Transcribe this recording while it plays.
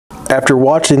After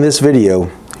watching this video,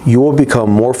 you will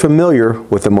become more familiar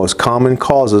with the most common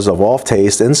causes of off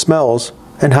taste and smells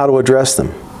and how to address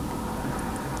them.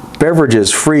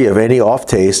 Beverages free of any off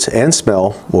taste and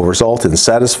smell will result in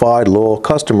satisfied, loyal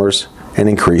customers and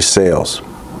increased sales.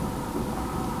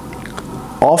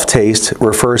 Off taste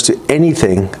refers to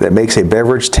anything that makes a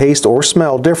beverage taste or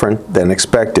smell different than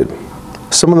expected.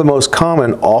 Some of the most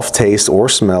common off taste or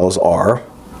smells are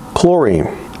chlorine,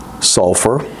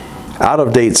 sulfur,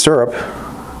 out-of-date syrup,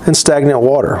 and stagnant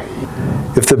water.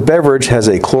 If the beverage has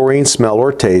a chlorine smell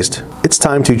or taste, it's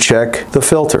time to check the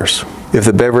filters. If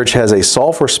the beverage has a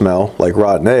sulfur smell, like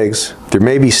rotten eggs, there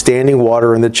may be standing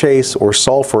water in the chase or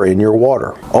sulfur in your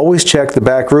water. Always check the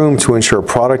back room to ensure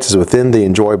product is within the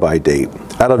enjoy-by date.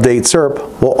 Out-of-date syrup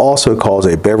will also cause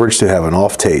a beverage to have an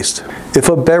off taste. If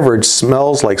a beverage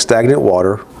smells like stagnant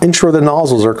water, ensure the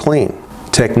nozzles are clean.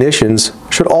 Technicians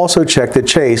should also check the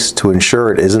chase to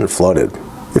ensure it isn't flooded.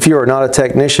 If you are not a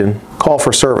technician, call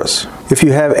for service. If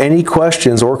you have any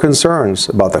questions or concerns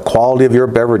about the quality of your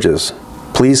beverages,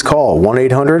 please call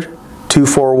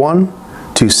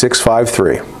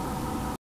 1-800-241-2653.